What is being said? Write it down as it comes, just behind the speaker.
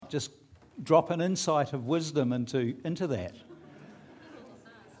just drop an insight of wisdom into that.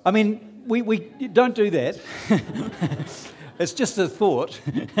 I mean, we don't do that. It's just a thought.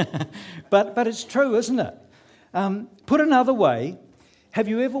 but it's true, isn't it? Put another way, have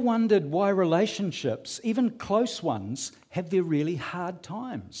you ever wondered why relationships, even close ones, have their really hard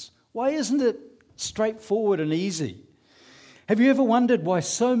times? Why isn't it straightforward and easy? Have you ever wondered why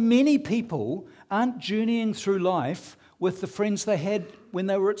so many people aren't journeying through life with the friends they had when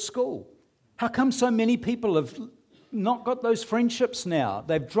they were at school? How come so many people have not got those friendships now?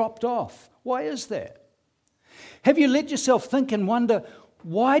 They've dropped off. Why is that? Have you let yourself think and wonder,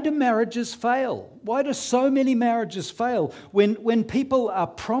 why do marriages fail? Why do so many marriages fail when people are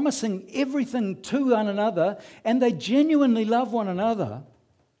promising everything to one another and they genuinely love one another?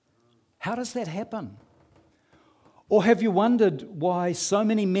 How does that happen? Or have you wondered why so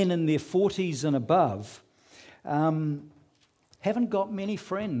many men in their 40s and above haven't got many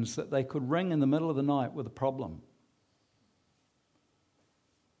friends that they could ring in the middle of the night with a problem?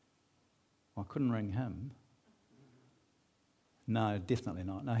 I couldn't ring him. No, definitely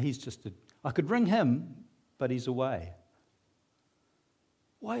not. No, I could ring him, but he's away.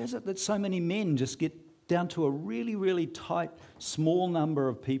 Why is it that so many men just get down to a really, really tight, small number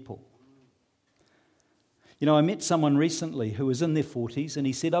of people? You know, I met someone recently who was in their 40s, and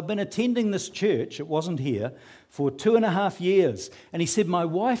he said, I've been attending this church, it wasn't here, for 2.5 years. And he said, my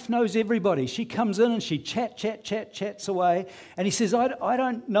wife knows everybody. She comes in and she chats away. And he says, I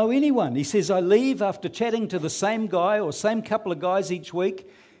don't know anyone. He says, I leave after chatting to the same guy or same couple of guys each week,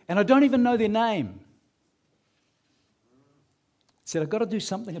 and I don't even know their name. He said, I've got to do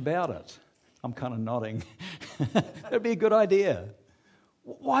something about it. I'm kind of nodding. That'd be a good idea.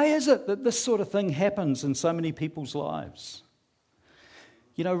 Why is it that this sort of thing happens in so many people's lives?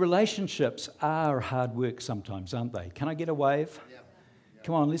 You know, relationships are hard work sometimes, aren't they? Can I get a wave? Yeah.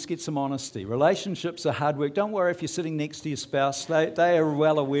 Come on, let's get some honesty. Relationships are hard work. Don't worry if you're sitting next to your spouse. They are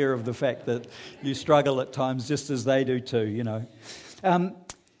well aware of the fact that you struggle at times just as they do too, you know.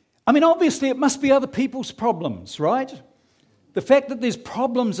 I mean, obviously it must be other people's problems, right? The fact that there's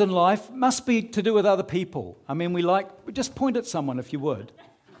problems in life must be to do with other people. I mean, just point at someone if you would.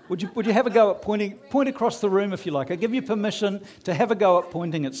 Would you have a go at pointing? Point across the room if you like. I give you permission to have a go at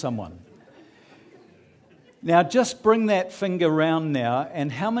pointing at someone. Now, just bring that finger round now,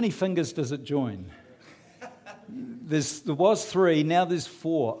 and how many fingers does it join? There was 3, now there's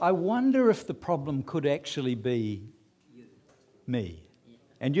 4. I wonder if the problem could actually be me.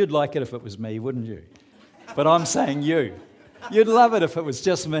 And you'd like it if it was me, wouldn't you? But I'm saying you. You'd love it if it was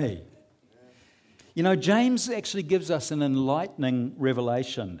just me. You know, James actually gives us an enlightening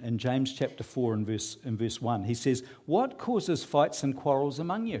revelation in James chapter 4 and verse 1. He says, what causes fights and quarrels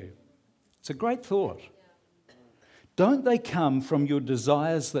among you? It's a great thought. Don't they come from your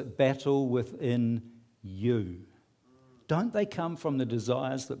desires that battle within you? Don't they come from the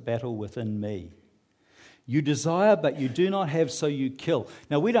desires that battle within me? You desire, but you do not have, so you kill.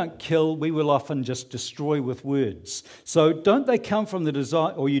 Now, we don't kill, we will often just destroy with words. So don't they come from the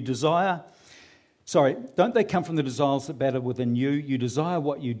desire, or you desire, don't they come from the desires that battle within you? You desire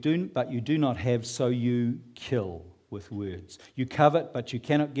what you do, but you do not have, so you kill with words. You covet, but you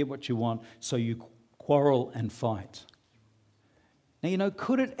cannot get what you want, so you quarrel and fight. Now, you know,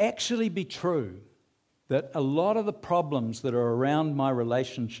 could it actually be true that a lot of the problems that are around my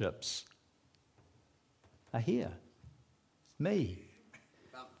relationships are here? Me.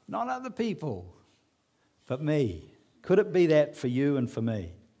 Not other people, but me. Could it be that for you and for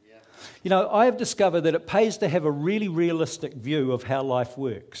me? Yeah. You know, I have discovered that it pays to have a really realistic view of how life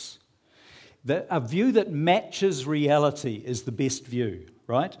works. That a view that matches reality is the best view,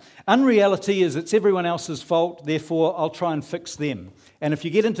 right? Unreality is it's everyone else's fault, therefore I'll try and fix them. And if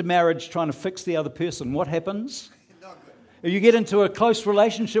you get into marriage trying to fix the other person, what happens? If you get into a close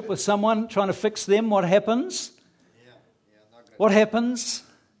relationship with someone trying to fix them, what happens? What happens?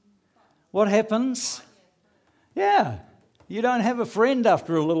 What happens? Yeah, you don't have a friend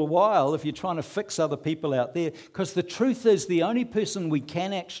after a little while if you're trying to fix other people out there, because the truth is the only person we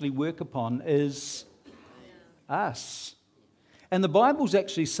can actually work upon is us. And the Bible's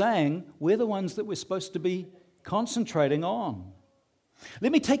actually saying we're the ones that we're supposed to be concentrating on.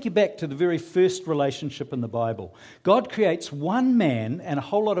 Let me take you back to the very first relationship in the Bible. God creates one man and a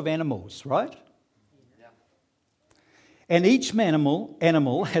whole lot of animals, right? Yeah. And each animal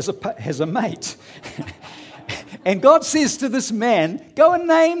has a mate. And God says to this man, go and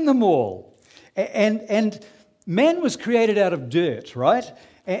name them all. And man was created out of dirt, right?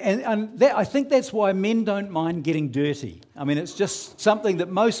 And that, I think that's why men don't mind getting dirty. I mean, it's just something that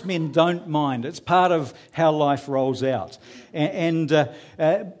most men don't mind. It's part of how life rolls out.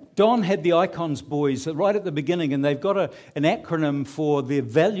 Don had the Icons boys right at the beginning, and they've got an acronym for their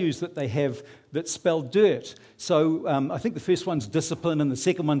values that they have that spell dirt. So I think the first one's discipline and the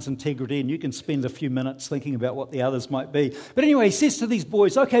second one's integrity, and you can spend a few minutes thinking about what the others might be. But anyway, he says to these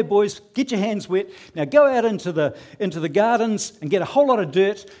boys, okay, boys, get your hands wet. Now go out into the gardens and get a whole lot of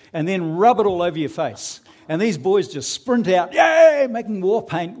dirt and then rub it all over your face. And these boys just sprint out, yay, making war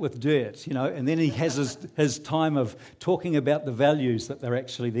paint with dirt, and then he has his time of talking about the values that they're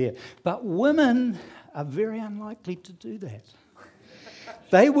actually there. But women are very unlikely to do that.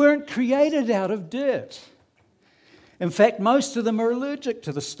 They weren't created out of dirt. In fact, most of them are allergic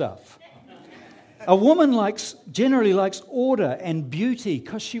to the stuff. A woman generally likes order and beauty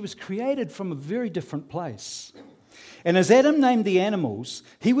because she was created from a very different place. And as Adam named the animals,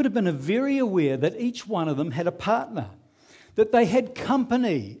 he would have been very aware that each one of them had a partner, that they had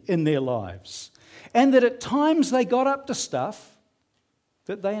company in their lives, and that at times they got up to stuff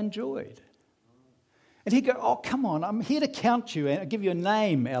that they enjoyed. And he'd go, oh, come on, I'm here to count you, and I'll give you a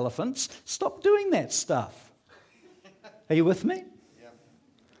name, elephants. Stop doing that stuff. Are you with me? Yeah.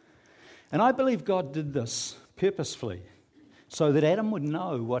 And I believe God did this purposefully so that Adam would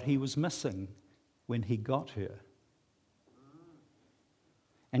know what he was missing when he got her.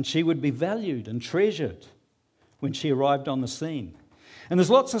 And she would be valued and treasured when she arrived on the scene. And there's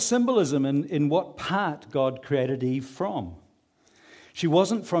lots of symbolism in what part God created Eve from. She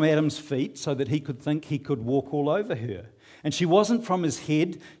wasn't from Adam's feet so that he could think he could walk all over her. And she wasn't from his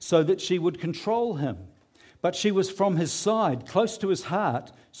head so that she would control him. But she was from his side, close to his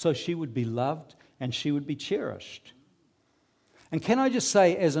heart, so she would be loved and she would be cherished. And can I just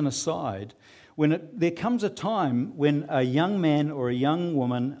say, as an aside, there comes a time when a young man or a young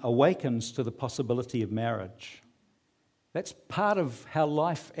woman awakens to the possibility of marriage. That's part of how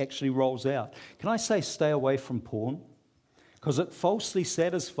life actually rolls out. Can I say stay away from porn? Because it falsely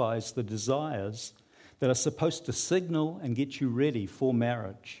satisfies the desires that are supposed to signal and get you ready for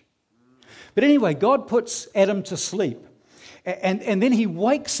marriage. But anyway, God puts Adam to sleep. And then he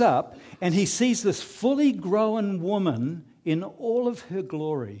wakes up and he sees this fully grown woman in all of her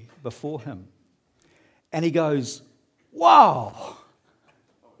glory before him. And he goes, wow,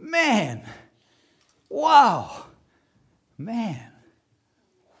 man, wow, man,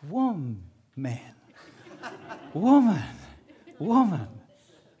 woman, woman.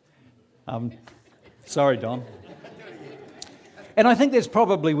 Sorry, Don. And I think that's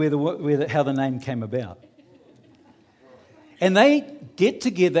probably how the name came about. And they get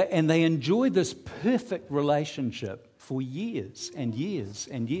together and they enjoy this perfect relationship for years and years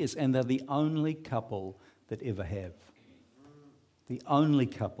and years. And they're the only couple that ever have. The only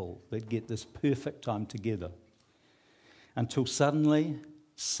couple that get this perfect time together. Until suddenly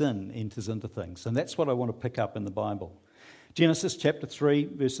sin enters into things. And that's what I want to pick up in the Bible. Genesis chapter 3,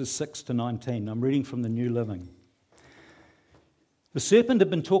 verses 6 to 19. I'm reading from the New Living. The serpent had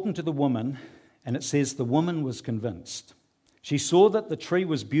been talking to the woman, and it says the woman was convinced. She saw that the tree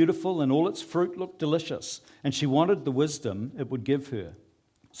was beautiful and all its fruit looked delicious, and she wanted the wisdom it would give her.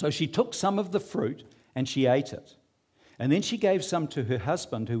 So she took some of the fruit and she ate it. And then she gave some to her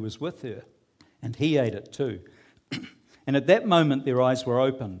husband who was with her, and he ate it too. And at that moment their eyes were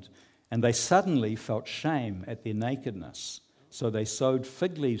opened, and they suddenly felt shame at their nakedness. So they sewed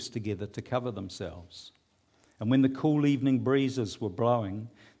fig leaves together to cover themselves. And when the cool evening breezes were blowing,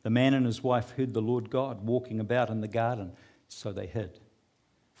 the man and his wife heard the Lord God walking about in the garden. So they hid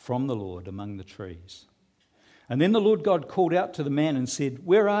from the Lord among the trees. And then the Lord God called out to the man and said,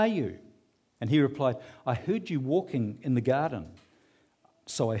 "Where are you?" And he replied, "I heard you walking in the garden,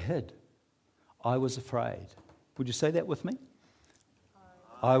 so I hid. I was afraid." Would you say that with me?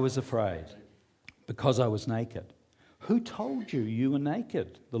 I was afraid because I was naked. "Who told you you were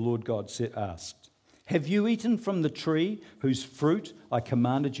naked?" the Lord God asked. "Have you eaten from the tree whose fruit I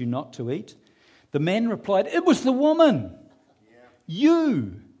commanded you not to eat?" The man replied, "It was the woman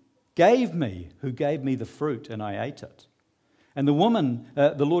you gave me who gave me the fruit, and I ate it." And the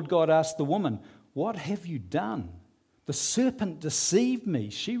Lord God asked the woman, "What have you done?" "The serpent deceived me,"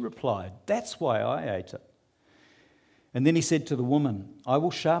 she replied. "That's why I ate it." And then he said to the woman, "I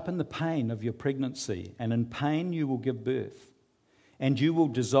will sharpen the pain of your pregnancy, and in pain you will give birth. And you will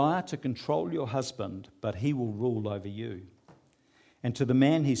desire to control your husband, but he will rule over you." And to the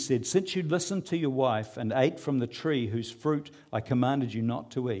man he said, "Since you listened to your wife and ate from the tree whose fruit I commanded you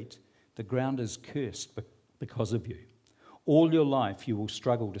not to eat, the ground is cursed because of you. All your life you will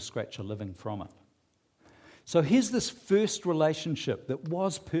struggle to scratch a living from it." So here's this first relationship that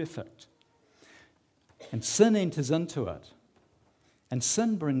was perfect. And sin enters into it. And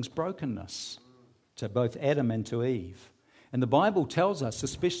sin brings brokenness to both Adam and to Eve. And the Bible tells us,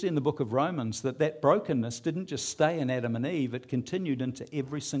 especially in the book of Romans, that brokenness didn't just stay in Adam and Eve, it continued into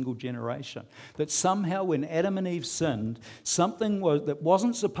every single generation. That somehow when Adam and Eve sinned, something that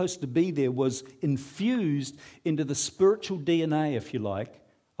wasn't supposed to be there was infused into the spiritual DNA, if you like,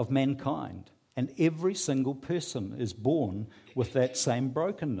 of mankind. And every single person is born with that same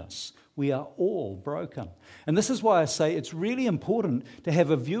brokenness. We are all broken. And this is why I say it's really important to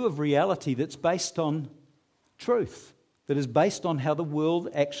have a view of reality that's based on truth, that is based on how the world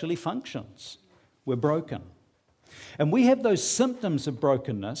actually functions. We're broken. And we have those symptoms of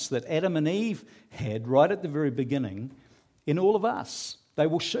brokenness that Adam and Eve had right at the very beginning in all of us.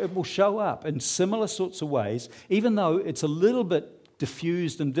 It will show up in similar sorts of ways, even though it's a little bit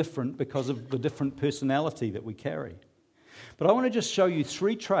diffused and different because of the different personality that we carry. But I want to just show you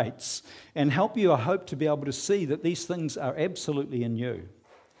 3 traits and help you, I hope, to be able to see that these things are absolutely in you.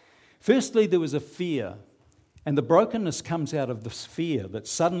 Firstly, there was a fear. And the brokenness comes out of this fear that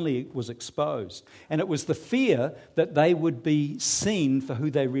suddenly was exposed. And it was the fear that they would be seen for who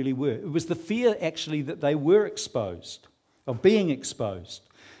they really were. It was the fear, actually, that they were exposed, of being exposed.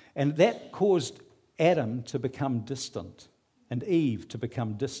 And that caused Adam to become distant and Eve to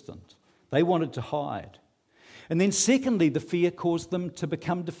become distant. They wanted to hide. And then secondly, the fear caused them to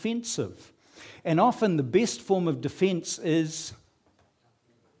become defensive. And often the best form of defense is...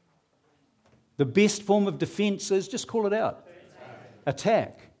 just call it out,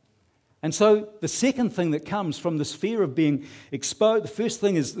 attack. And so the second thing that comes from this fear of being exposed, the first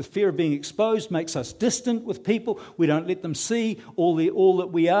thing is the fear of being exposed makes us distant with people. We don't let them see all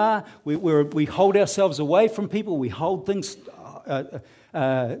that we are. We hold ourselves away from people. We hold things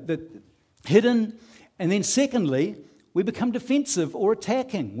hidden. And then secondly, we become defensive or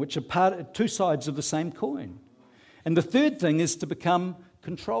attacking, which are 2 sides of the same coin. And the third thing is to become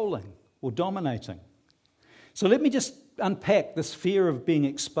controlling or dominating. So let me just unpack this fear of being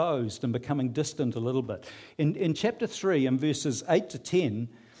exposed and becoming distant a little bit. In chapter 3, in verses 8 to 10,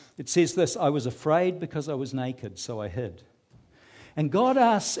 it says this: I was afraid because I was naked, so I hid. And God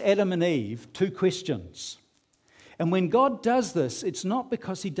asks Adam and Eve 2 questions. And when God does this, it's not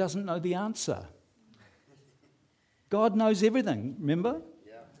because he doesn't know the answer. God knows everything, remember?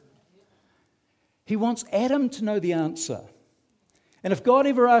 Yeah. He wants Adam to know the answer. And if God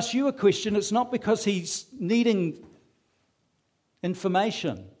ever asks you a question, it's not because he's needing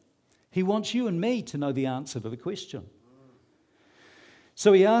information. He wants you and me to know the answer to the question.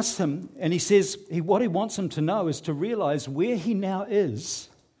 So he asks him, and he says what he wants him to know is to realize where he now is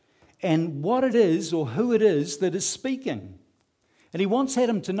and what it is or who it is that is speaking. And he wants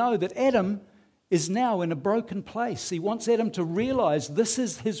Adam to know that Adam is now in a broken place. He wants Adam to realize this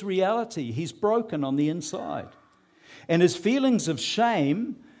is his reality. He's broken on the inside. And his feelings of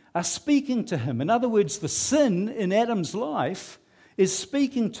shame are speaking to him. In other words, the sin in Adam's life is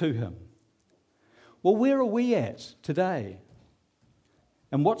speaking to him. Well, where are we at today?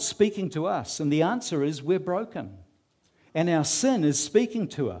 And what's speaking to us? And the answer is we're broken. And our sin is speaking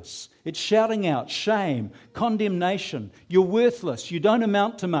to us. It's shouting out shame, condemnation. You're worthless. You don't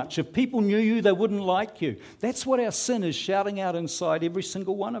amount to much. If people knew you, they wouldn't like you. That's what our sin is shouting out inside every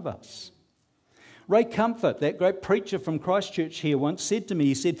single one of us. Ray Comfort, that great preacher from Christchurch here, once said to me,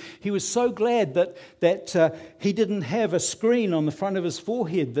 he said he was so glad that he didn't have a screen on the front of his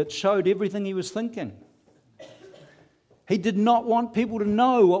forehead that showed everything he was thinking. He did not want people to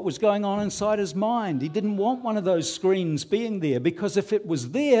know what was going on inside his mind. He didn't want one of those screens being there, because if it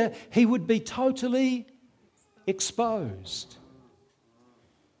was there, he would be totally exposed.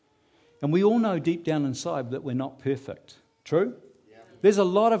 And we all know deep down inside that we're not perfect. True? There's a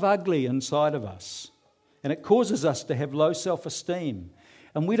lot of ugly inside of us, and it causes us to have low self-esteem.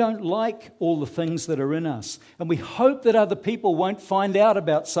 And we don't like all the things that are in us. And we hope that other people won't find out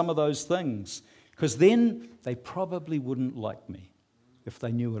about some of those things, because then they probably wouldn't like me if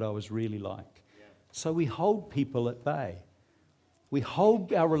they knew what I was really like. So we hold people at bay. We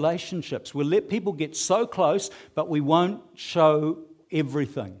hold our relationships. We'll let people get so close, but we won't show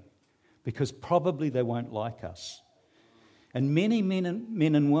everything, because probably they won't like us. And many men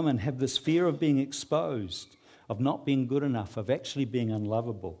and women have this fear of being exposed, of not being good enough, of actually being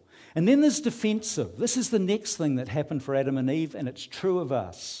unlovable. And then there's defensive. This is the next thing that happened for Adam and Eve, and it's true of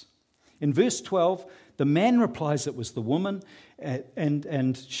us. In verse 12, the man replies it was the woman,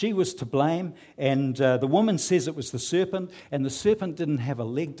 and she was to blame. And the woman says it was the serpent, and the serpent didn't have a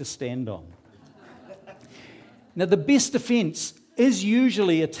leg to stand on. Now, the best defense is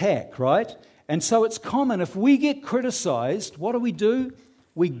usually attack, right? And so it's common, if we get criticized, what do?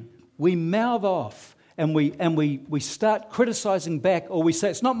 We mouth off and we start criticizing back, or we say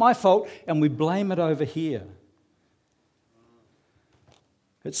it's not my fault and we blame it over here.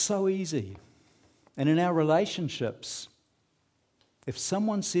 It's so easy. And in our relationships, if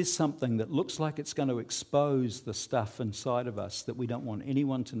someone says something that looks like it's going to expose the stuff inside of us that we don't want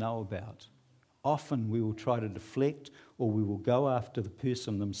anyone to know about, often we will try to deflect or we will go after the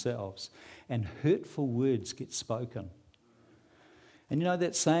person themselves, and hurtful words get spoken. And you know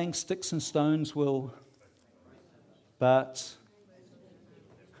that saying, sticks and stones will, but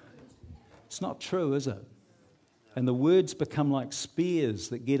it's not true, is it? And the words become like spears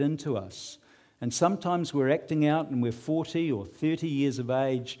that get into us. And sometimes we're acting out and we're 40 or 30 years of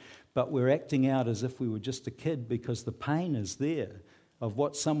age, but we're acting out as if we were just a kid because the pain is there of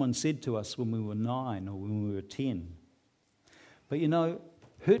what someone said to us when we were 9 or when we were 10. But you know,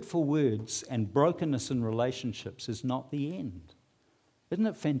 hurtful words and brokenness in relationships is not the end. Isn't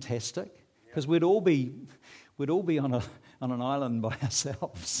it fantastic? Because we'd all be on an island by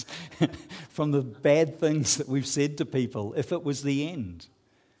ourselves from the bad things that we've said to people if it was the end.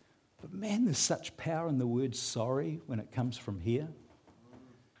 But man, there's such power in the word sorry when it comes from here.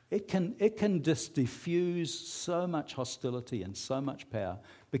 It can just diffuse so much hostility and so much power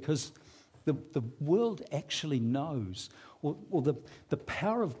because the world actually knows, or the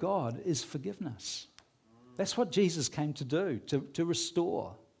power of God is forgiveness. That's what Jesus came to do, to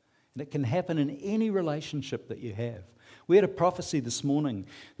restore. And it can happen in any relationship that you have. We had a prophecy this morning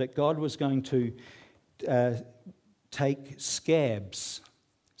that God was going to take scabs,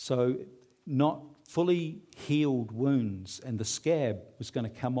 so not fully healed wounds, and the scab was going to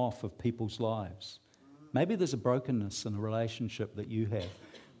come off of people's lives. Maybe there's a brokenness in a relationship that you have.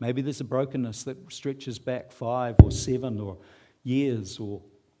 Maybe there's a brokenness that stretches back 5 or 7 or years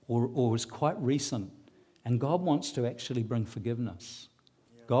or is quite recent. And God wants to actually bring forgiveness.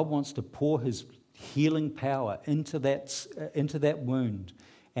 God wants to pour his healing power into that wound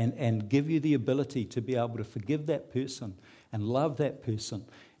and give you the ability to be able to forgive that person and love that person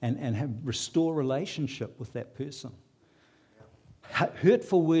and restore relationship with that person.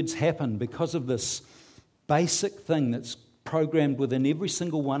 Hurtful words happen because of this basic thing that's programmed within every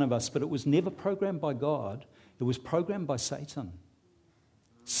single one of us, but it was never programmed by God. It was programmed by Satan.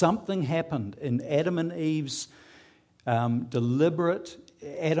 Something happened in Adam and Eve's deliberate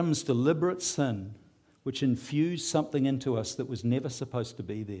sin, which infused something into us that was never supposed to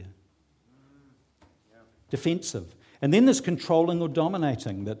be there. Defensive. And then there's controlling or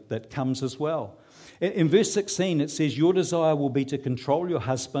dominating that comes as well. In verse 16 it says, your desire will be to control your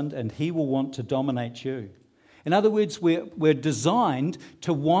husband and he will want to dominate you. In other words, we're designed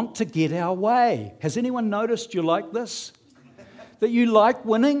to want to get our way. Has anyone noticed you're like this? That you like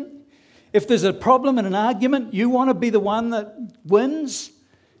winning? If there's a problem in an argument, you want to be the one that wins?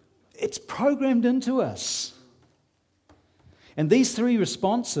 It's programmed into us. And these 3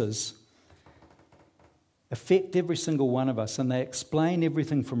 responses affect every single one of us, and they explain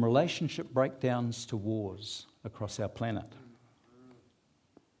everything from relationship breakdowns to wars across our planet.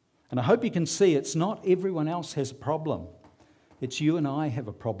 And I hope you can see it's not everyone else has a problem. It's you and I have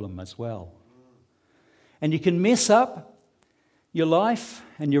a problem as well. And you can mess up your life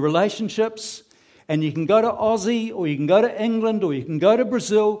and your relationships, and you can go to Aussie, or you can go to England, or you can go to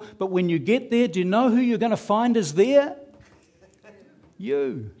Brazil, but when you get there, do you know who you're going to find is there?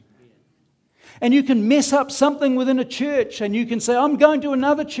 You. And you can mess up something within a church, and you can say, I'm going to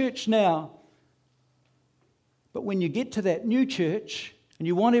another church now. But when you get to that new church, and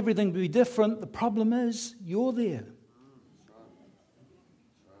you want everything to be different, the problem is, you're there.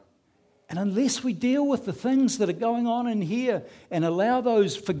 And unless we deal with the things that are going on in here and allow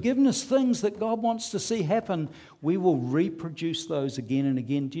those forgiveness things that God wants to see happen, we will reproduce those again and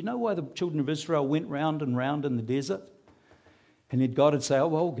again. Do you know why the children of Israel went round and round in the desert? And then God would say, oh,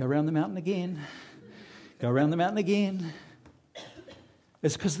 well, go around the mountain again. Go around the mountain again.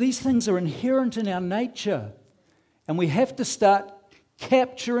 It's because these things are inherent in our nature. And we have to start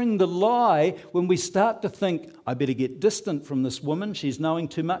capturing the lie when we start to think, I better get distant from this woman. She's knowing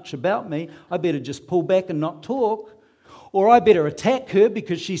too much about me. I better just pull back and not talk. Or I better attack her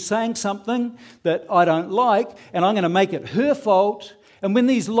because she's saying something that I don't like, and I'm going to make it her fault. And when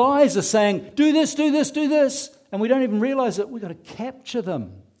these lies are saying, do this, do this, do this, and we don't even realize it, we've got to capture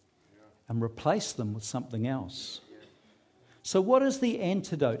them and replace them with something else. So what is the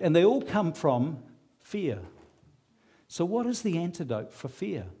antidote? And they all come from fear. So what is the antidote for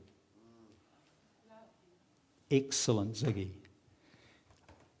fear? Excellent, Ziggy.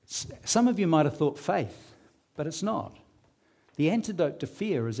 Some of you might have thought faith, but it's not. The antidote to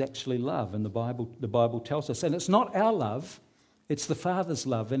fear is actually love, and the Bible tells us. And it's not our love, it's the Father's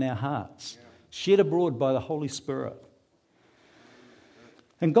love in our hearts, shed abroad by the Holy Spirit.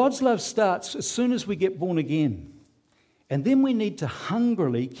 And God's love starts as soon as we get born again. And then we need to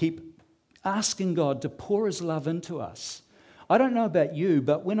hungrily keep asking God to pour His love into us. I don't know about you,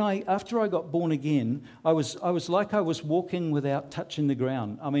 but after I got born again, I was like I was walking without touching the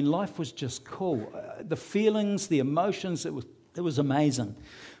ground. I mean, life was just cool. The feelings, the emotions, it was amazing.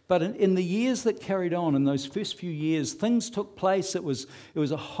 But in the years that carried on, in those first few years, things took place. It was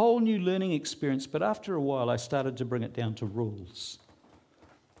a whole new learning experience. But after a while, I started to bring it down to rules.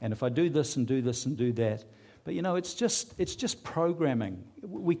 And if I do this and do this and do that, but it's just programming.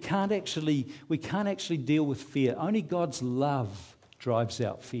 We can't actually deal with fear. Only God's love drives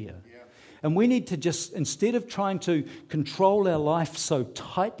out fear. Yeah. And we need to just, instead of trying to control our life so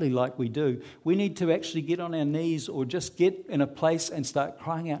tightly like we do, we need to actually get on our knees or just get in a place and start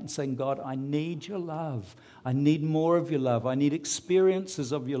crying out and saying, God, I need your love. I need more of your love. I need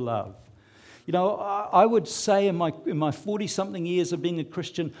experiences of your love. I would say in my 40-something years of being a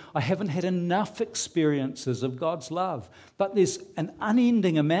Christian, I haven't had enough experiences of God's love. But there's an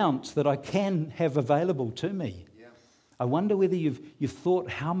unending amount that I can have available to me. Yeah. I wonder whether you've thought,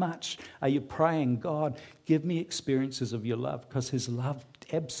 how much are you praying, God, give me experiences of your love, because His love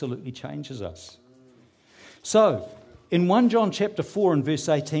absolutely changes us. So, in 1 John chapter 4 and verse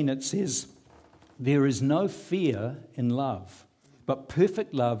 18, it says, there is no fear in love, but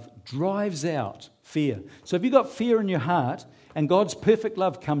perfect love drives out fear. So if you've got fear in your heart and God's perfect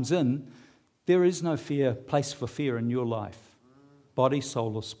love comes in, there is no place for fear in your life. Body,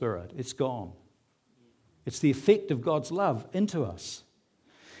 soul, or spirit. It's gone. It's the effect of God's love into us.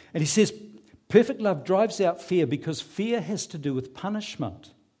 And he says, perfect love drives out fear because fear has to do with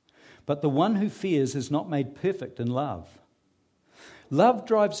punishment. But the one who fears is not made perfect in love. Love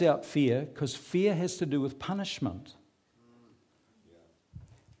drives out fear because fear has to do with punishment.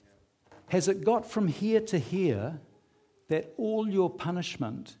 Has it got from here to here that all your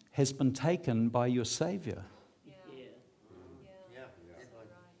punishment has been taken by your Saviour?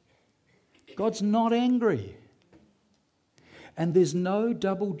 God's not angry. And there's no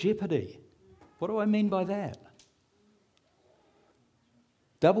double jeopardy. What do I mean by that?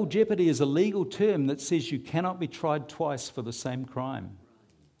 Double jeopardy is a legal term that says you cannot be tried twice for the same crime.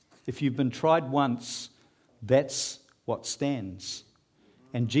 If you've been tried once, that's what stands.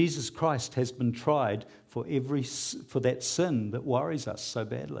 And Jesus Christ has been tried for that sin that worries us so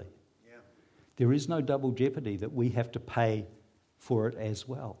badly. Yeah. There is no double jeopardy that we have to pay for it as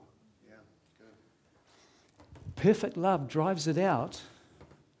well. Yeah. Good. Perfect love drives it out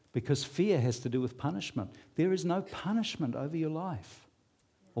because fear has to do with punishment. There is no punishment over your life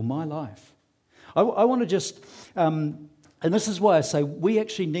or my life. I want to just, and this is why I say we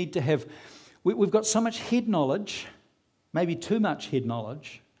actually need to have, we've got so much head knowledge, maybe too much head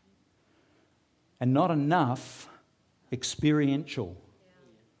knowledge, and not enough experiential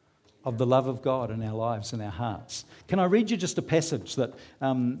of the love of God in our lives and our hearts. Can I read you just a passage that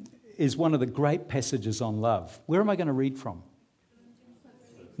is one of the great passages on love? Where am I going to read from?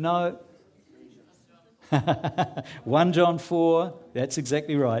 No. 1 John 4, that's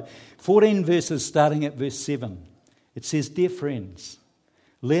exactly right. 14 verses starting at verse 7. It says, dear friends,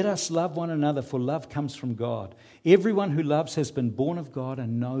 let us love one another, for love comes from God. Everyone who loves has been born of God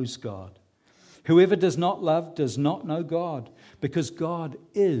and knows God. Whoever does not love does not know God, because God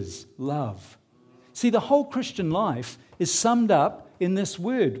is love. See, the whole Christian life is summed up in this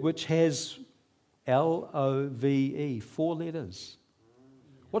word, which has L-O-V-E, 4 letters.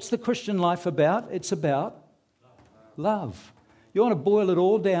 What's the Christian life about? It's about love. You want to boil it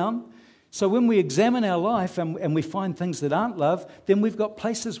all down? So when we examine our life and we find things that aren't love, then we've got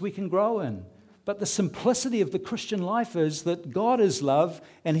places we can grow in. But the simplicity of the Christian life is that God is love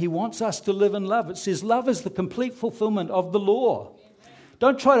and He wants us to live in love. It says love is the complete fulfillment of the law.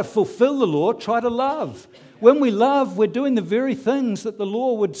 Don't try to fulfill the law, try to love. When we love, we're doing the very things that the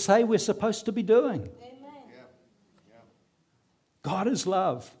law would say we're supposed to be doing. God is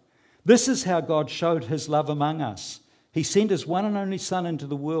love. This is how God showed His love among us. He sent His one and only Son into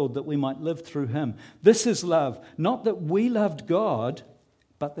the world that we might live through Him. This is love, not that we loved God,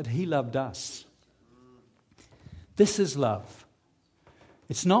 but that He loved us. This is love.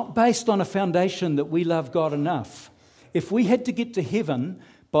 It's not based on a foundation that we love God enough. If we had to get to heaven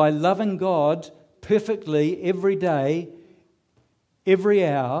by loving God perfectly every day, every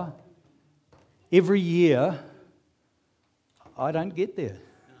hour, every year, I don't get there.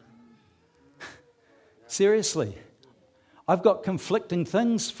 Seriously. I've got conflicting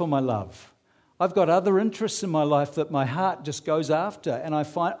things for my love. I've got other interests in my life that my heart just goes after, and I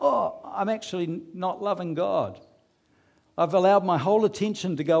find, I'm actually not loving God. I've allowed my whole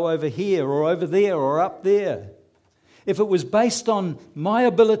attention to go over here or over there or up there. If it was based on my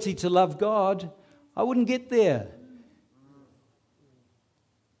ability to love God, I wouldn't get there.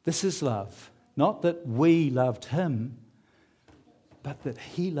 This is love. Not that we loved him, but that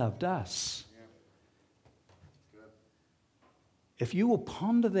he loved us. If you will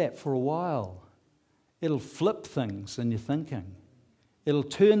ponder that for a while, it'll flip things in your thinking. It'll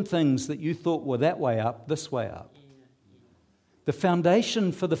turn things that you thought were that way up, this way up. The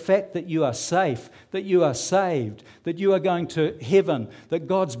foundation for the fact that you are safe, that you are saved, that you are going to heaven, that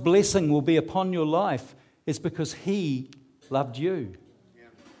God's blessing will be upon your life is because he loved you.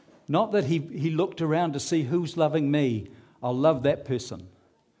 Not that he looked around to see who's loving me. I'll love that person.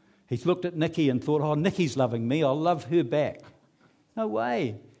 He's looked at Nikki and thought, oh, Nikki's loving me. I'll love her back. No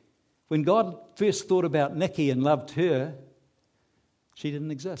way. When God first thought about Nikki and loved her, she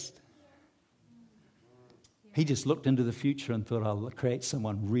didn't exist. He just looked into the future and thought, I'll create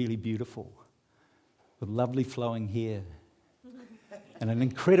someone really beautiful with lovely flowing hair and an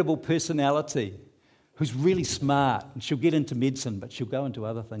incredible personality who's really smart. And she'll get into medicine, but she'll go into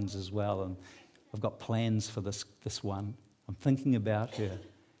other things as well. And I've got plans for this one. I'm thinking about her.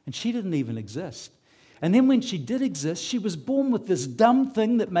 And she didn't even exist. And then when she did exist, she was born with this dumb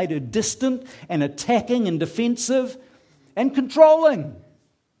thing that made her distant and attacking and defensive and controlling.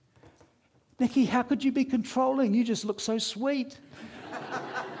 Nikki, how could you be controlling? You just look so sweet.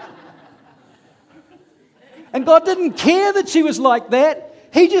 And God didn't care that she was like that.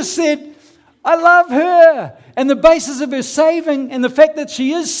 He just said, I love her. And the basis of her saving and the fact that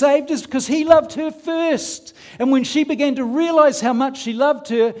she is saved is because he loved her first. And when she began to realize how much she loved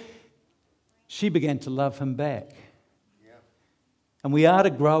her, she began to love him back. And we are to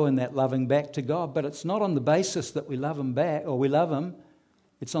grow in that loving back to God, but it's not on the basis that we love him back or we love him.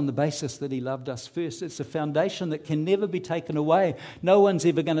 It's on the basis that he loved us first. It's a foundation that can never be taken away. No one's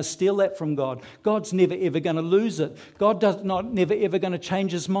ever going to steal that from God. God's never ever going to lose it. God never ever going to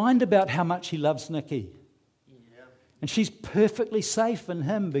change his mind about how much he loves Nikki. Yeah. And she's perfectly safe in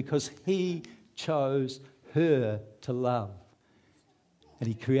him because he chose her to love. And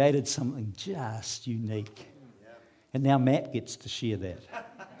he created something just unique. Yeah. And now Matt gets to share that.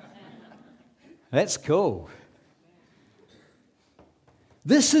 That's cool.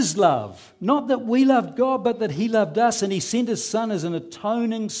 This is love. Not that we loved God, but that he loved us, and he sent his Son as an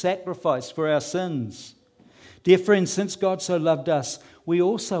atoning sacrifice for our sins. Dear friends, since God so loved us, we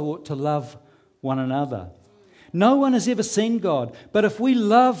also ought to love one another. No one has ever seen God, but if we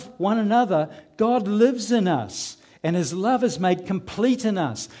love one another, God lives in us, and his love is made complete in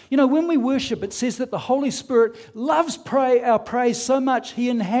us. You know, when we worship, it says that the Holy Spirit loves our praise so much, he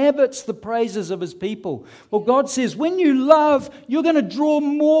inhabits the praises of his people. Well, God says, when you love, you're going to draw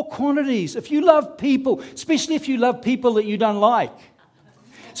more quantities. If you love people, especially if you love people that you don't like,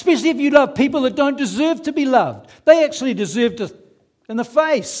 especially if you love people that don't deserve to be loved, they actually deserve to in the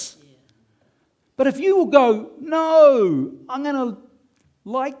face. But if you will go, no, I'm going to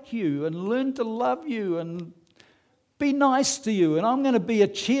like you and learn to love you and be nice to you, and I'm going to be a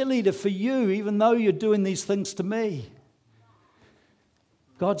cheerleader for you even though you're doing these things to me.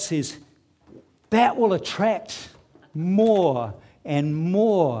 God says that will attract more and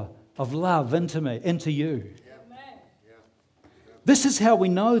more of love into you. This is how we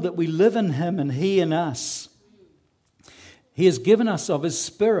know that we live in him and he in us. He has given us of his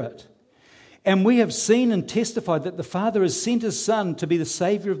Spirit. And we have seen and testified that the Father has sent his Son to be the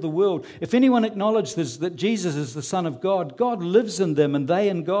Saviour of the world. If anyone acknowledges that Jesus is the Son of God, God lives in them and they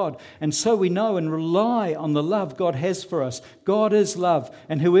in God. And so we know and rely on the love God has for us. God is love,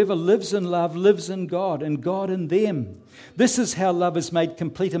 and whoever lives in love lives in God and God in them. This is how love is made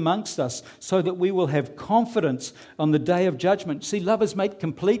complete amongst us, so that we will have confidence on the day of judgment. See, love is made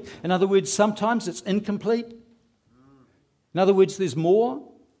complete. In other words, sometimes it's incomplete. In other words, there's more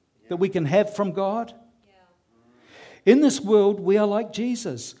that we can have from God. In this world, we are like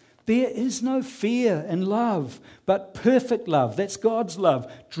Jesus. There is no fear in love, but perfect love, that's God's love,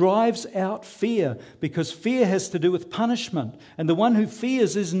 drives out fear, because fear has to do with punishment, and the one who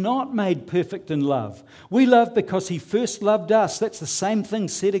fears is not made perfect in love. We love because he first loved us. That's the same thing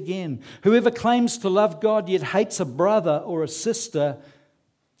said again. Whoever claims to love God yet hates a brother or a sister,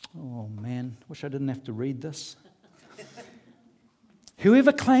 oh man, wish I didn't have to read this.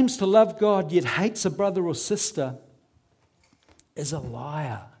 Whoever claims to love God yet hates a brother or sister is a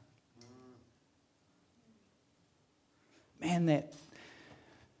liar. Man, that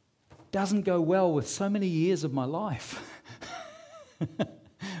doesn't go well with so many years of my life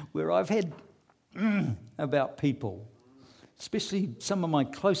where I've had about people, especially some of my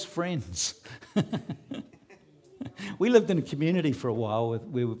close friends. We lived in a community for a while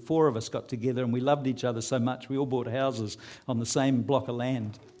where 4 of us got together and we loved each other so much we all bought houses on the same block of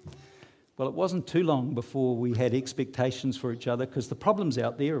land. Well, it wasn't too long before we had expectations for each other, because the problem's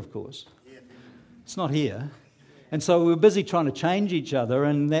out there, of course. It's not here. And so we were busy trying to change each other,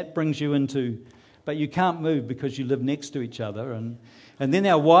 and that brings you into, but you can't move because you live next to each other. And then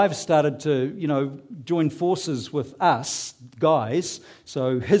our wives started to, join forces with us, guys.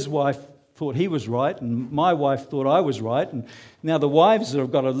 So his wife thought he was right, and my wife thought I was right. And now the wives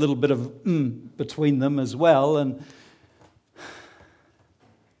have got a little bit of between them as well. And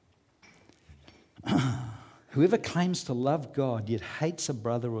whoever claims to love God yet hates a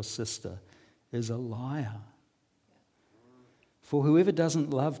brother or sister is a liar. For whoever doesn't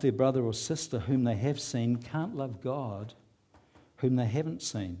love their brother or sister whom they have seen can't love God whom they haven't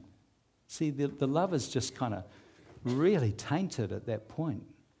seen. See, the love is just kind of really tainted at that point.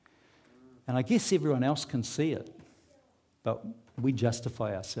 And I guess everyone else can see it. But we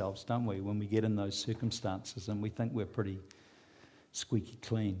justify ourselves, don't we, when we get in those circumstances and we think we're pretty squeaky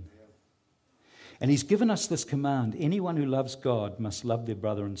clean. And he's given us this command: anyone who loves God must love their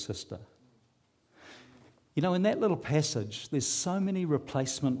brother and sister. In that little passage, there's so many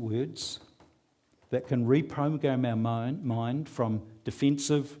replacement words that can reprogram our mind from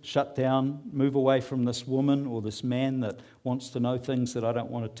defensive, shut down, move away from this woman or this man that wants to know things that I don't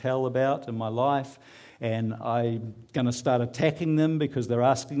want to tell about in my life, and I'm going to start attacking them because they're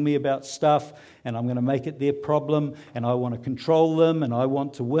asking me about stuff, and I'm going to make it their problem, and I want to control them, and I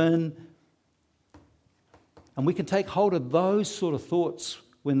want to win. And we can take hold of those sort of thoughts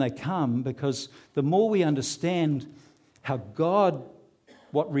when they come, because the more we understand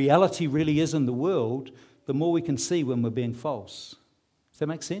what reality really is in the world, the more we can see when we're being false. Does that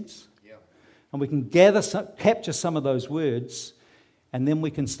make sense? Yeah. And we can capture some of those words, and then we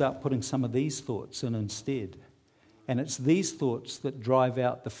can start putting some of these thoughts in instead. And it's these thoughts that drive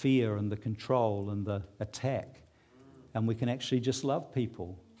out the fear and the control and the attack. And we can actually just love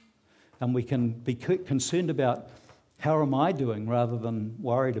people. And we can be concerned about, how am I doing, rather than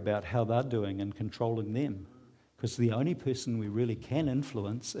worried about how they're doing and controlling them. Because the only person we really can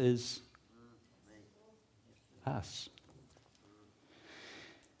influence is us.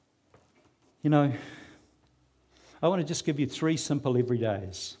 I want to just give you 3 simple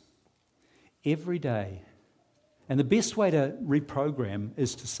everydays. Every day. And the best way to reprogram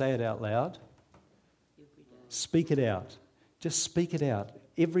is to say it out loud. Speak it out. Just speak it out.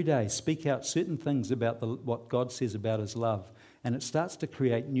 Every day, speak out certain things about what God says about his love. And it starts to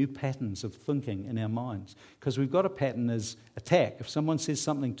create new patterns of thinking in our minds. Because we've got a pattern as attack. If someone says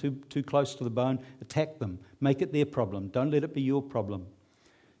something too close to the bone, attack them. Make it their problem. Don't let it be your problem.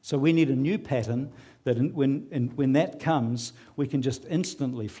 So we need a new pattern that when that comes, we can just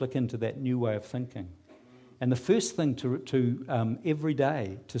instantly flick into that new way of thinking. And the first thing to every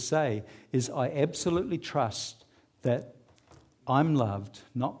day to say is, I absolutely trust that I'm loved,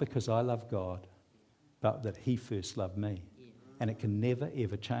 not because I love God, but that he first loved me. And it can never,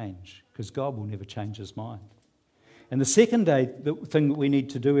 ever change, because God will never change his mind. And the second thing that we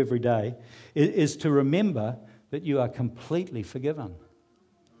need to do every day is to remember that you are completely forgiven.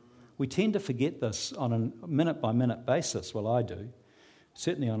 We tend to forget this on a minute-by-minute basis. Well, I do.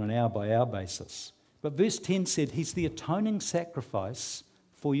 Certainly on an hour-by-hour basis. But verse 10 said, he's the atoning sacrifice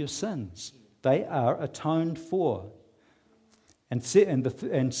for your sins. They are atoned for. And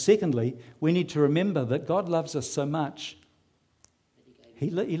secondly, we need to remember that God loves us so much, He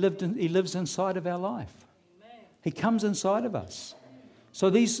lives inside of our life. He comes inside of us. So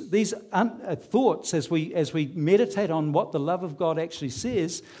these thoughts, as we meditate on what the love of God actually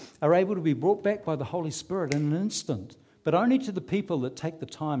says, are able to be brought back by the Holy Spirit in an instant, but only to the people that take the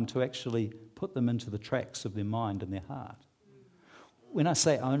time to actually put them into the tracks of their mind and their heart. When I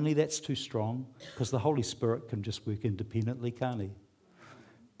say only, that's too strong, because the Holy Spirit can just work independently, can't he?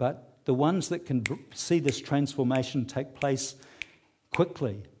 But the ones that can see this transformation take place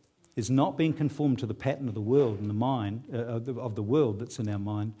quickly is not being conformed to the pattern of the world and the mind of the world that's in our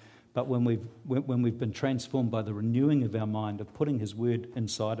mind, but when we've been transformed by the renewing of our mind, of putting his word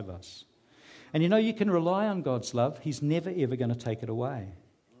inside of us. And you can rely on God's love. He's never, ever going to take it away.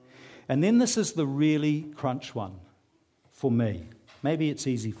 And then this is the really crunch one for me. Maybe it's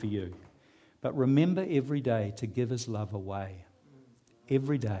easy for you. But remember every day to give his love away.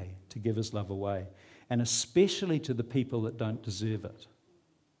 Every day to give his love away. And especially to the people that don't deserve it.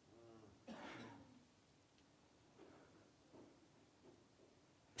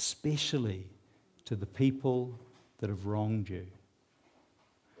 Especially to the people that have wronged you.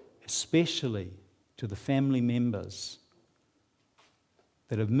 Especially to the family members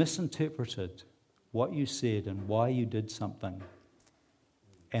that have misinterpreted what you said and why you did something.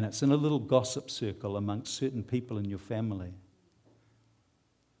 And it's in a little gossip circle amongst certain people in your family.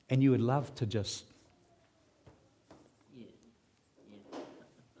 and you would love to just...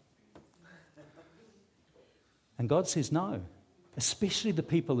 And God says no, especially the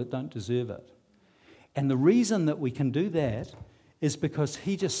people that don't deserve it. And the reason that we can do that is because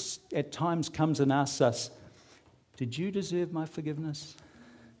He just at times comes and asks us, did you deserve my forgiveness?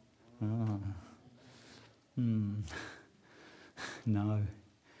 Oh. No,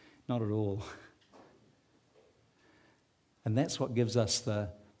 not at all. And that's what gives us the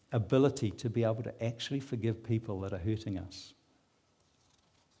ability to be able to actually forgive people that are hurting us.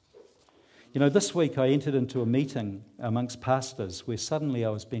 You know, this week I entered into a meeting amongst pastors where suddenly I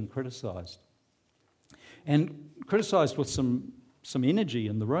was being criticised. And criticised with some energy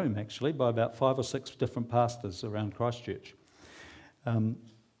in the room, actually, by about 5 or 6 different pastors around Christchurch.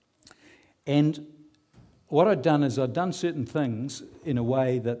 And what I'd done is I'd done certain things in a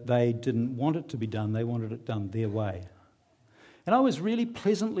way that they didn't want it to be done. They wanted it done their way. And I was really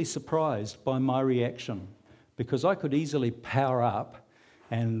pleasantly surprised by my reaction, because I could easily power up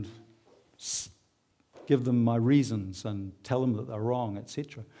and give them my reasons and tell them that they're wrong,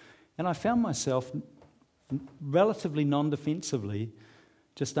 etc. And I found myself relatively non-defensively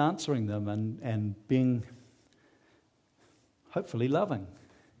just answering them and being hopefully loving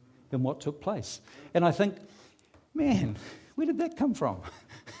in what took place. And I think, man, where did that come from?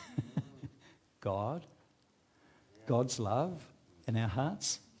 God's love in our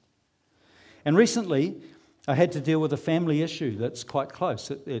hearts. And recently, I had to deal with a family issue that's quite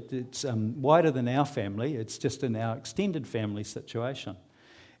close. It's wider than our family. It's just in our extended family situation.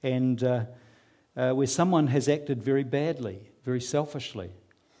 And where someone has acted very badly, very selfishly.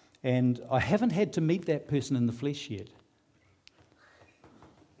 And I haven't had to meet that person in the flesh yet.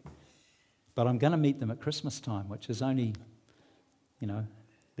 But I'm going to meet them at Christmas time, which is only,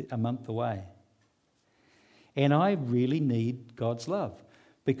 a month away. And I really need God's love,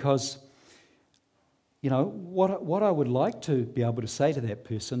 because, what I would like to be able to say to that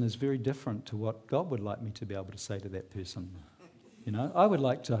person is very different to what God would like me to be able to say to that person. I would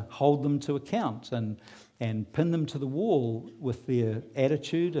like to hold them to account and pin them to the wall with their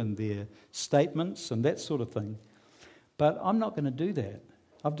attitude and their statements and that sort of thing. But I'm not going to do that.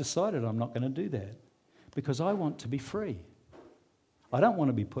 I've decided I'm not going to do that, because I want to be free. I don't want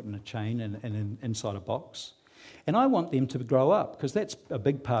to be put in a chain and inside a box. And I want them to grow up, because that's a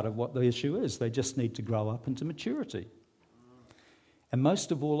big part of what the issue is. They just need to grow up into maturity. And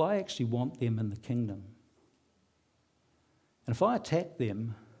most of all, I actually want them in the kingdom. And if I attack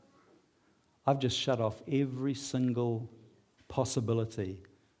them, I've just shut off every single possibility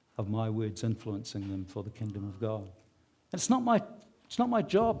of my words influencing them for the kingdom of God. And it's not my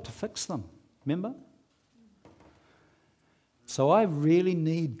job to fix them, remember? So I really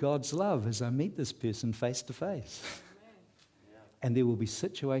need God's love as I meet this person face to face. And there will be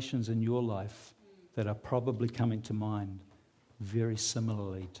situations in your life that are probably coming to mind very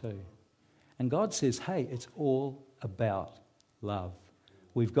similarly too. And God says, hey, it's all about love.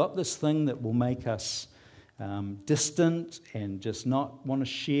 We've got this thing that will make us distant and just not want to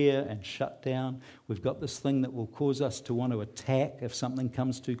share and shut down. We've got this thing that will cause us to want to attack if something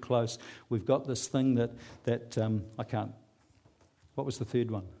comes too close. We've got this thing that I can't. What was the third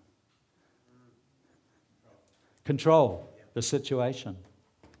one? Control the situation.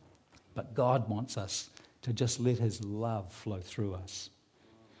 But God wants us to just let His love flow through us.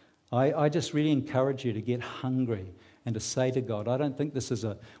 I just really encourage you to get hungry and to say to God, I don't think this is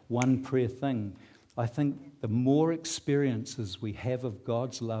a one prayer thing. I think the more experiences we have of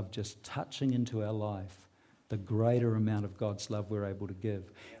God's love just touching into our life, the greater amount of God's love we're able to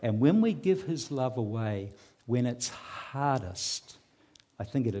give. And when we give His love away, when it's hardest, I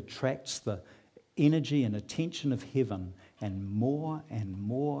think it attracts the energy and attention of heaven, and more and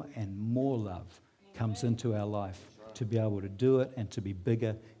more and more love comes into our life to be able to do it and to be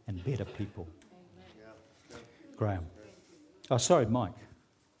bigger and better people. Graham. Oh, sorry, Mike.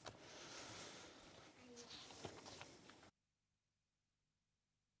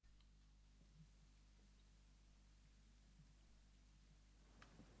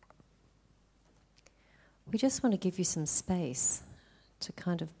 We just want to give you some space to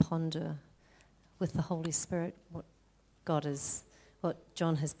kind of ponder with the Holy Spirit what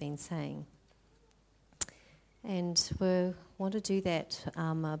John has been saying. And we want to do that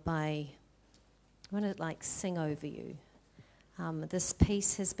by, I want to sing over you. This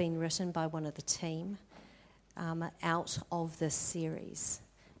piece has been written by one of the team out of this series.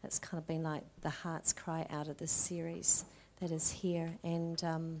 It's kind of been like the heart's cry out of this series that is here.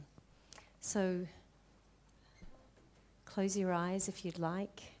 And so close your eyes if you'd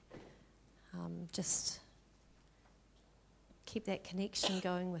like. Just keep that connection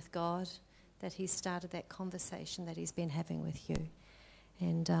going with God, that He started that conversation that He's been having with you,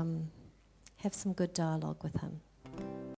 and have some good dialogue with Him.